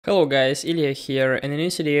Hello guys, Ilya here, and in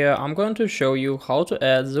this video I'm going to show you how to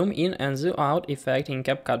add zoom in and zoom out effect in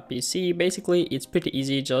CapCut PC. Basically it's pretty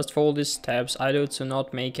easy, just follow these steps I do to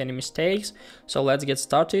not make any mistakes. So let's get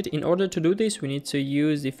started. In order to do this we need to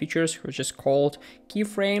use the features which is called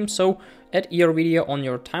keyframe. So add your video on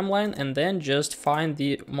your timeline and then just find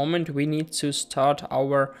the moment we need to start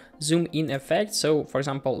our zoom in effect. So for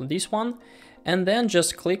example this one. And then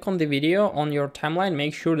just click on the video on your timeline,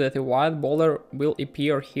 make sure that the white border will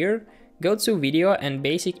appear here. Go to video and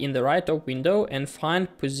basic in the right top window and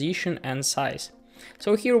find position and size.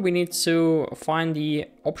 So here we need to find the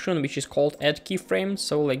option which is called add keyframe.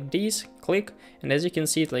 So like this, click, and as you can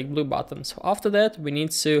see it's like blue button. So after that we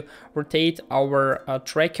need to rotate our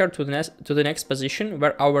tracker to the next position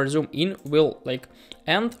where our zoom in will like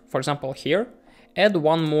end, for example here. Add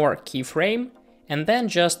one more keyframe and then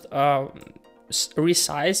just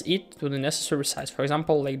resize it to the necessary size, for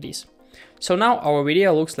example like this. So now our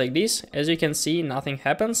video looks like this. As you can see nothing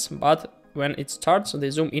happens, but when it starts the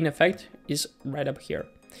zoom in effect is right up here.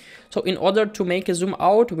 So in order to make a zoom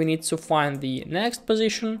out we need to find the next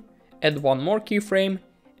position, add one more keyframe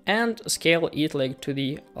and scale it like to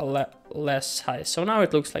the less size. So now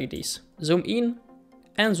it looks like this, zoom in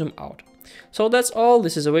and zoom out. So that's all.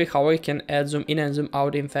 This is a way how I can add zoom in and zoom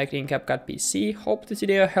out effect in CapCut PC. Hope this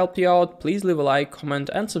video helped you out. Please leave a like, comment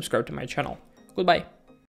and subscribe to my channel. Goodbye.